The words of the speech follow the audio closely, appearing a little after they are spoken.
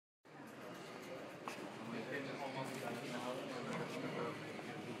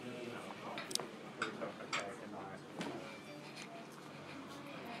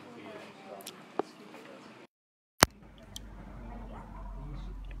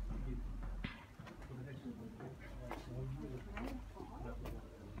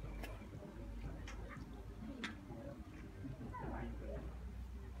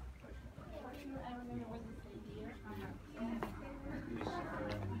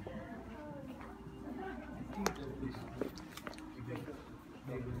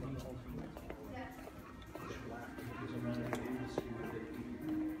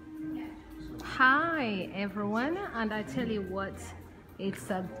Hi everyone, and I tell you what,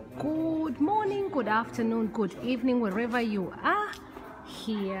 it's a good morning, good afternoon, good evening, wherever you are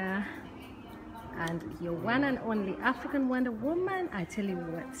here, and your one and only African Wonder Woman. I tell you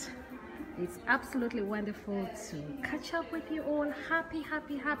what, it's absolutely wonderful to catch up with you all. Happy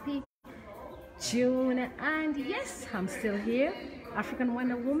June. And yes, I'm still here, African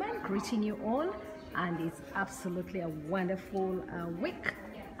Wonder Woman, greeting you all, and it's absolutely a wonderful week,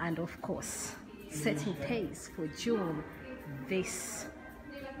 and of course setting pace for June this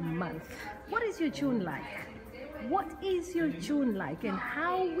month. What is your June like? What is your June like, and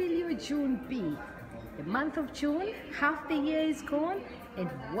how will your June be? The month of June, half the year is gone, and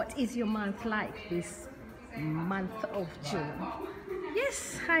what is your month like this month of June?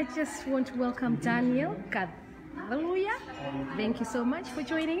 Yes, I just want to welcome Daniel. Hallelujah. Thank you so much for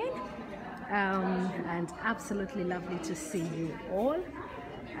joining in. And absolutely lovely to see you all.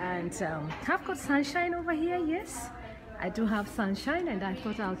 And I've got sunshine over here. Yes, I do have sunshine, and I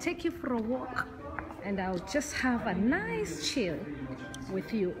thought I'll take you for a walk and I'll just have a nice chill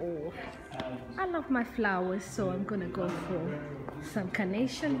with you all. I love my flowers, so I'm gonna go for some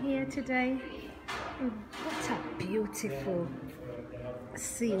carnation here today. What a beautiful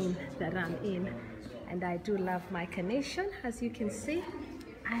scene that I'm in, and I do love my carnation. As you can see,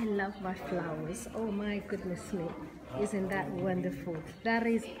 I love my flowers. Oh my goodness me, isn't that wonderful? That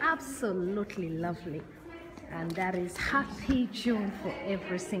is absolutely lovely, and that is happy June for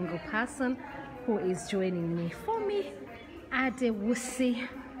every single person who is joining me. For me, Adewusi,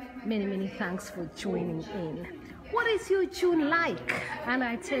 many thanks for joining in. What is your June like? And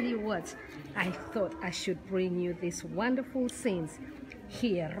I tell you what, I thought I should bring you these wonderful scenes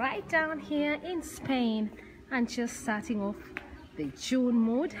here, right down here in Spain, and just starting off the June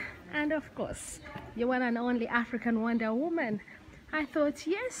mood. And of course, your one and only African Wonder Woman, I thought,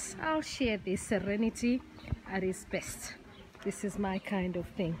 yes, I'll share this serenity at its best. This is my kind of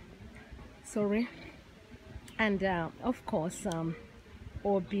thing. Sorry. And of course,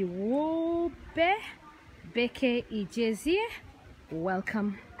 Obiwobe Beke Ijezie,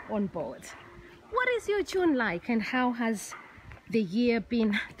 welcome on board. What is your June like, and how has the year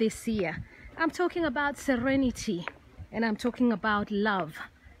been this year? I'm talking about serenity, and I'm talking about love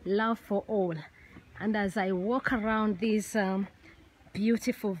for all. And as I walk around these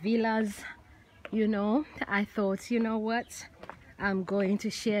beautiful villas, you know, I thought, you know what, I'm going to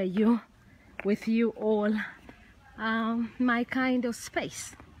share with you all my kind of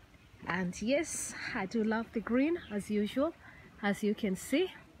space. And yes, I do love the green as usual. As you can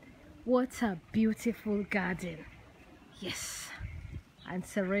see, what a beautiful garden. Yes, and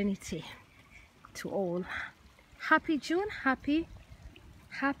serenity to all. Happy June, happy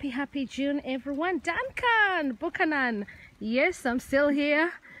June, everyone. Duncan Buchanan, yes, I'm still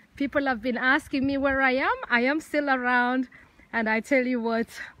here. People have been asking me where I am. I am still around, and I tell you what,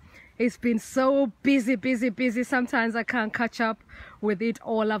 it's been so busy. Sometimes I can't catch up with it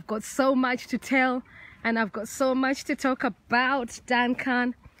all. I've got so much to tell, and I've got so much to talk about.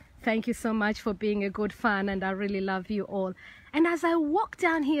 Duncan, thank you so much for being a good fan, and I really love you all. And as I walk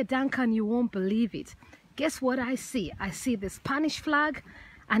down here, Duncan, you won't believe it. Guess what I see? I see the Spanish flag,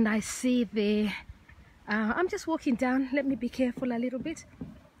 and I see the I'm just walking down. Let me be careful a little bit.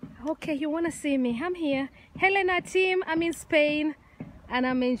 Okay, you want to see me? I'm here. Helena team, I'm in Spain, and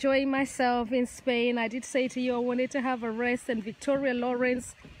I'm enjoying myself in Spain. I did say to you I wanted to have a rest. And Victoria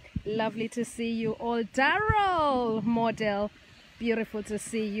Lawrence, lovely to see you all. Daryl model, beautiful to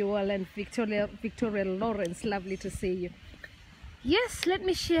see you all. And Victoria Lawrence, lovely to see you. Yes, let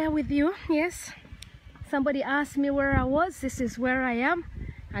me share with you. Yes, somebody asked me where I was. This is where I am,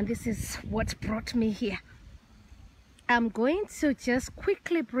 and this is what brought me here. I'm going to just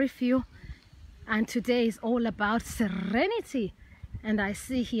quickly brief you, and today is all about serenity. And I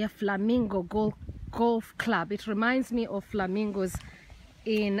see here Flamingo Golf Club. It reminds me of flamingos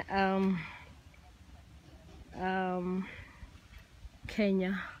in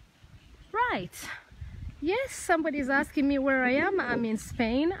Kenya. Right. Yes, somebody's asking me where I am. I'm in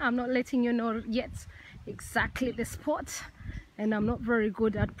Spain. I'm not letting you know yet exactly the spot, and I'm not very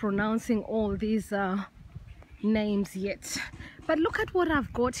good at pronouncing all these names yet. But look at what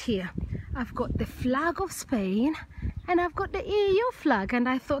I've got here. I've got the flag of Spain, and I've got the EU flag. And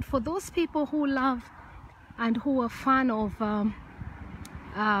I thought, for those people who love and who are fan of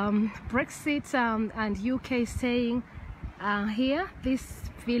Brexit and UK staying here, this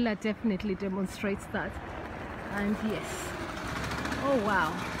villa definitely demonstrates that. And yes, oh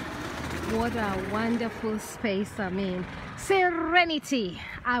wow, what a wonderful space. I mean, serenity.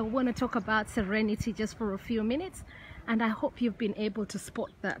 I want to talk about serenity just for a few minutes, and I hope you've been able to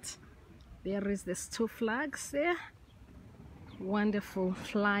spot that. There is this 2 flags there. Wonderful,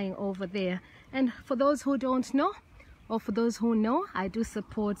 flying over there. And for those who don't know, or for those who know, I do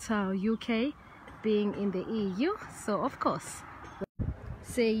support UK being in the EU. So of course,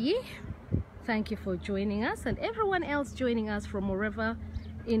 say ye, thank you for joining us, and everyone else joining us from wherever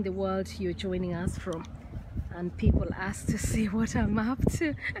in the world you're joining us from. And people ask to see what I'm up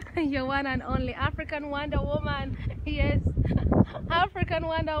to. Your one and only African Wonder Woman. Yes, African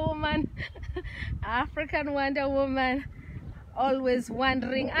Wonder Woman. African Wonder Woman. Always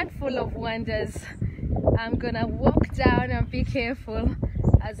wondering and full of wonders. I'm gonna walk down and be careful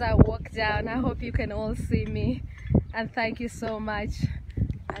as I walk down. I hope you can all see me, and thank you so much.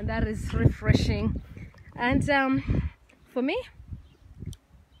 And that is refreshing. And for me,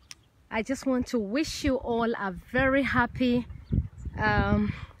 I just want to wish you all a very happy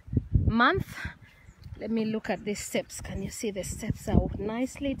month. Let me look at these steps. Can you see the steps are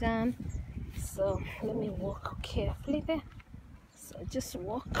nicely done? So let me walk carefully there. So just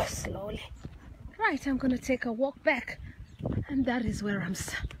walk slowly. Right, I'm gonna take a walk back, and that is where I'm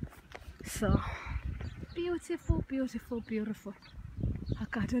stuck. So beautiful, beautiful, beautiful.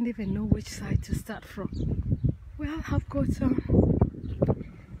 I don't even know which side to start from. Well, I've got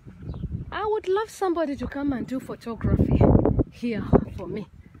I would love somebody to come and do photography here for me.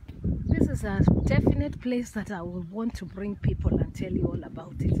 This is a definite place that I will want to bring people and tell you all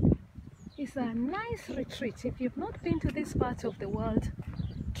about it. It's a nice retreat. If you've not been to this part of the world,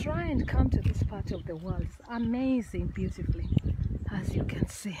 try and come to this part of the world. It's amazing, beautifully, as you can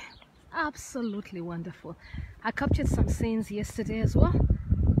see. Absolutely wonderful. I captured some scenes yesterday as well.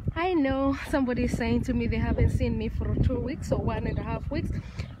 I know somebody is saying to me they haven't seen me for 2 weeks or 1.5 weeks.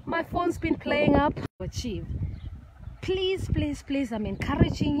 My phone's been playing up. Achieve. Please, please, please, I'm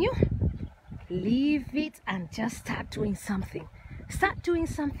encouraging you. Leave it and just start doing something. Start doing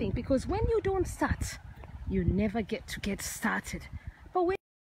something, because when you don't start, you never get to get started. But when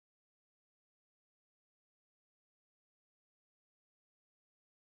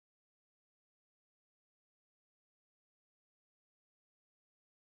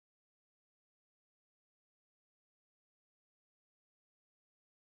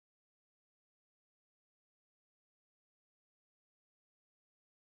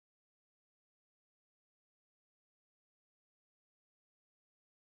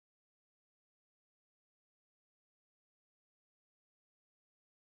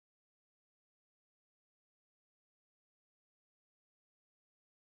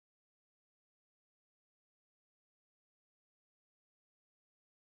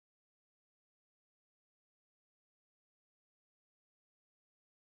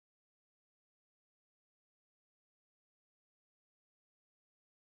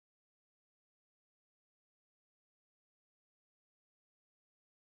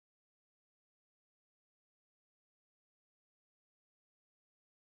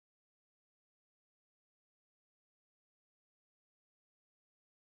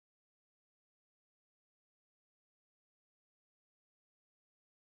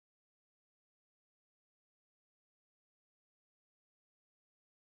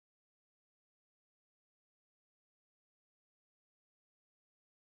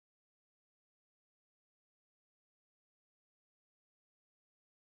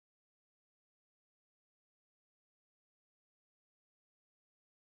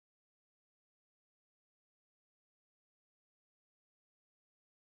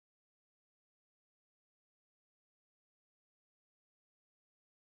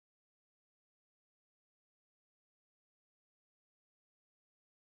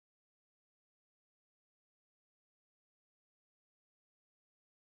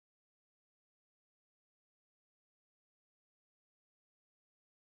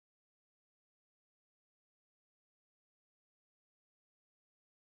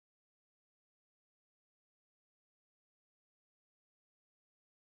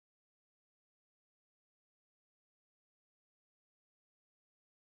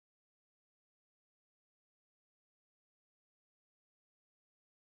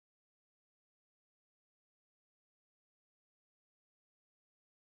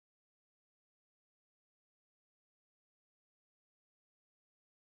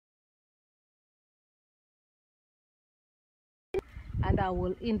and I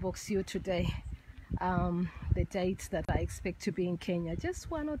will inbox you today the dates that I expect to be in Kenya.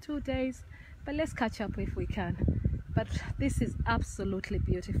 Just 1 or 2 days, but let's catch up if we can. But this is absolutely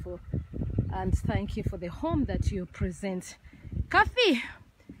beautiful, and thank you for the home that you present. Coffee,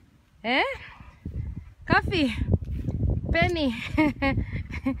 eh? Coffee, Penny.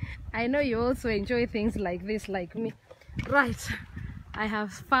 I know you also enjoy things like this, like me. Right, I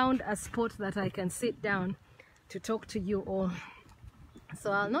have found a spot that I can sit down to talk to you all.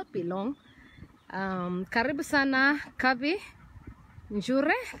 So I'll not be long. Karibu sana Kabi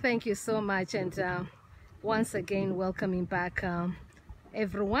Njure, thank you so much, and once again welcoming back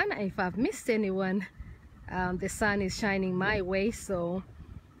everyone. If I've missed anyone, the sun is shining my way, so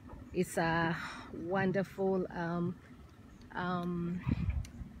it's a wonderful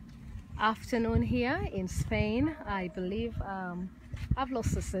afternoon here in Spain. I believe I've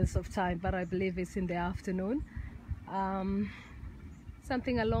lost the sense of time, but I believe it's in the afternoon,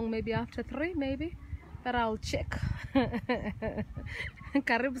 something along maybe after 3 maybe, but I'll check.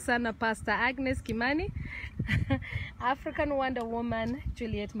 Karibu sana Pastor Agnes Kimani, African Wonder Woman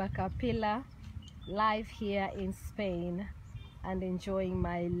Julliet Makhapila, live here in Spain and enjoying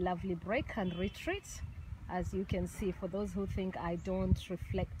my lovely break and retreat. As you can see, for those who think I don't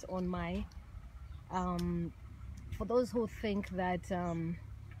reflect on my for those who think that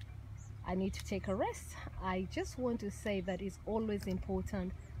I need to take a rest, I just want to say that it's always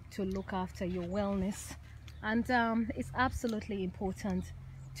important to look after your wellness, and it's absolutely important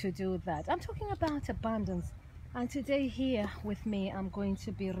to do that. I'm talking about abundance, and today here with me I'm going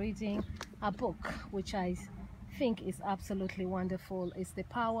to be reading a book which I think is absolutely wonderful. It's The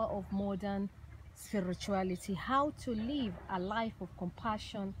Power of Modern Spirituality: How to Live a Life of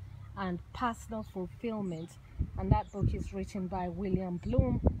Compassion and Personal Fulfillment, and that book is written by William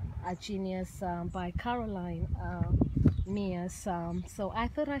Bloom, a genius, by Caroline Mears. So I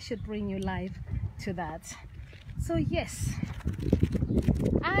thought I should bring you live to that. So yes,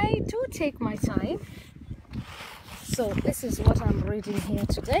 I do take my time. So this is what I'm reading here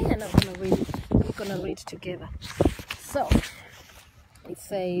today, and we're gonna read together. So it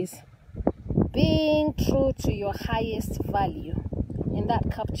says, being true to your highest value, and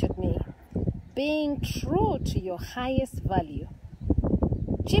that captured me. Being true to your highest value.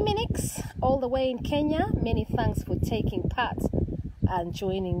 Jimmy Nix, all the way in Kenya, many thanks for taking part and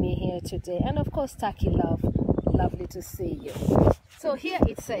joining me here today. And of course, Taki Love, lovely to see you. So here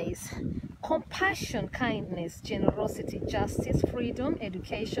it says, compassion, kindness, generosity, justice, freedom,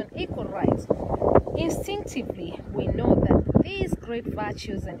 education, equal rights. Instinctively, we know that these great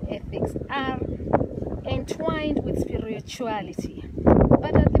virtues and ethics are entwined with spirituality.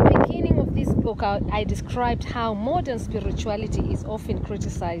 But at the beginning of this book, I described how modern spirituality is often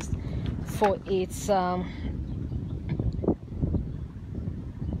criticized for its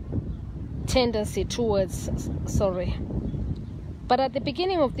tendency towards, But at the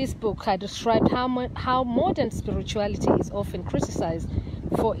beginning of this book, I described how modern spirituality is often criticized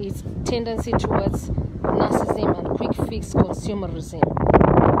for its tendency towards narcissism and quick fix consumerism.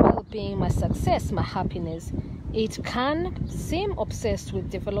 Well-being, my success, my happiness. It can seem obsessed with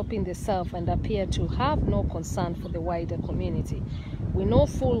developing the self and appear to have no concern for the wider community. We know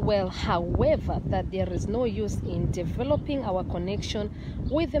full well, however, that there is no use in developing our connection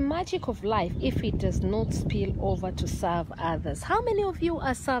with the magic of life if it does not spill over to serve others. How many of you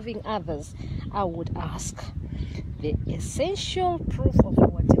are serving others? I would ask. The essential proof of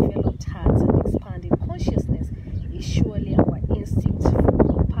our developed hearts and expanding consciousness is surely our instinct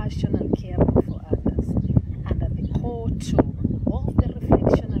for compassion and caring for others. And at the core too of the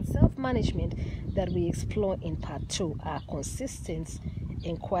reflection and self-management that we explore in part 2 are consistent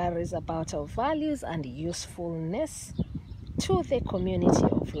inquiries about our values and usefulness to the community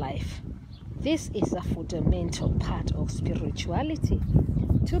of life. This is a fundamental part of spirituality.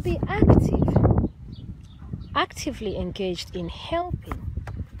 To be actively engaged in helping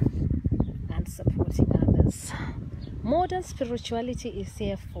and supporting others. Modern spirituality is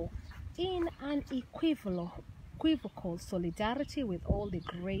therefore in an equivocal solidarity with all the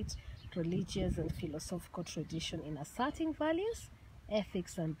great religious and philosophical tradition in asserting values,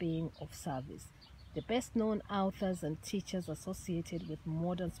 ethics, and being of service. The best known authors and teachers associated with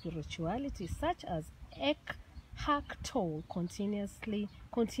modern spirituality, such as Eckhart Tolle, continually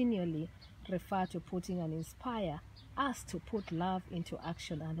refer to putting and inspire us to put love into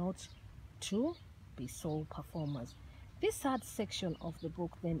action and not to be sole performers. This third section of the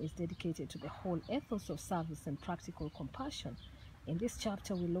book then is dedicated to the whole ethos of service and practical compassion. In this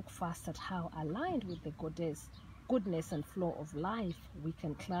chapter, we look first at how, aligned with the goodness and flow of life, we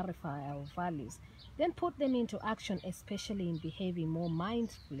can clarify our values, then put them into action, especially in behaving more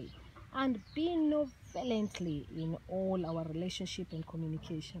mindfully and benevolently in all our relationship and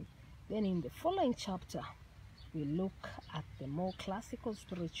communication. Then in the following chapter, we look at the more classical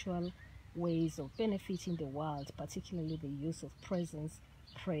spiritual ways of benefiting the world, particularly the use of presence,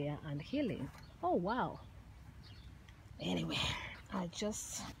 prayer, and healing. Oh, wow. Anyway, I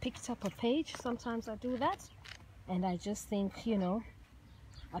just picked up a page. Sometimes I do that. And I just think,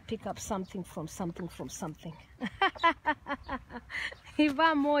 I pick up something from something from something.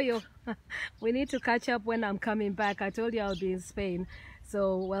 Iva Moyo, we need to catch up when I'm coming back. I told you I'll be in Spain,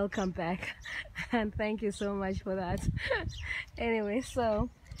 so welcome back. And thank you so much for that. Anyway, so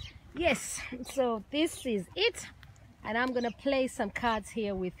yes, so this is it. And I'm gonna play some cards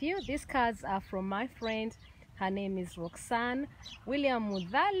here with you. These cards are from my friend. Her name is Roxanne William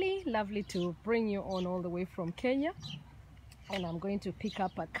Mudhali. Lovely to bring you on all the way from Kenya. And I'm going to pick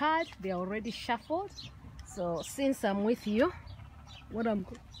up a card. They're already shuffled. So since I'm with you, what I'm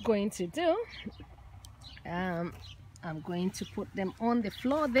going to do, I'm going to put them on the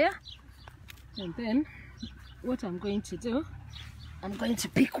floor there. And then what I'm going to do, I'm going to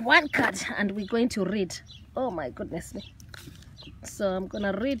pick one card and we're going to read. Oh my goodness me. So I'm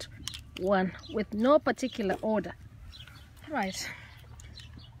gonna read one with no particular order. Right,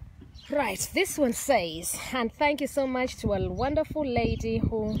 this one says, and thank you so much to a wonderful lady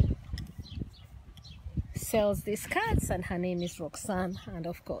who sells these cards, and her name is Roxanne, and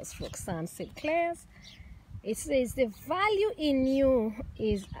of course Roxanne Sinclair's. It says the value in you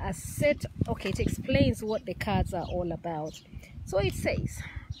is a set. Okay, it explains what the cards are all about. So it says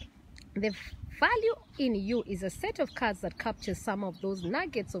the value in you is a set of cards that captures some of those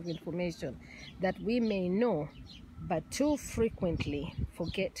nuggets of information that we may know but too frequently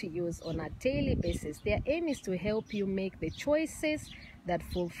forget to use on a daily basis. Their aim is to help you make the choices that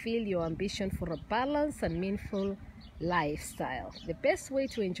fulfill your ambition for a balanced and meaningful lifestyle. The best way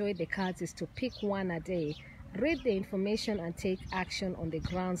to enjoy the cards is to pick one a day, read the information and take action on the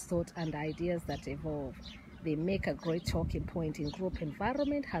grounds, thought and ideas that evolve. They make a great talking point in group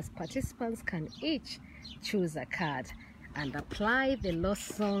environment as participants can each choose a card and apply the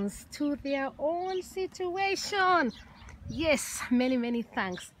lessons to their own situation. Yes, many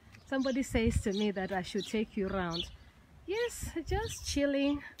thanks. Somebody says to me that I should take you around. Yes, just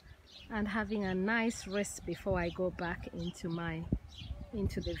chilling and having a nice rest before I go back into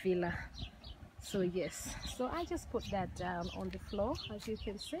the villa. So yes, so I just put that down on the floor, as you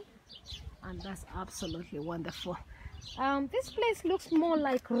can see, and that's absolutely wonderful. This place looks more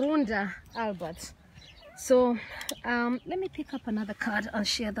like Runda, Albert. So let me pick up another card and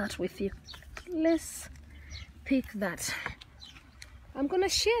share that with you. Let's pick that. I'm gonna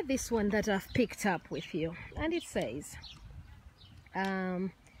share this one that I've picked up with you, and it says,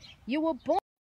 you were born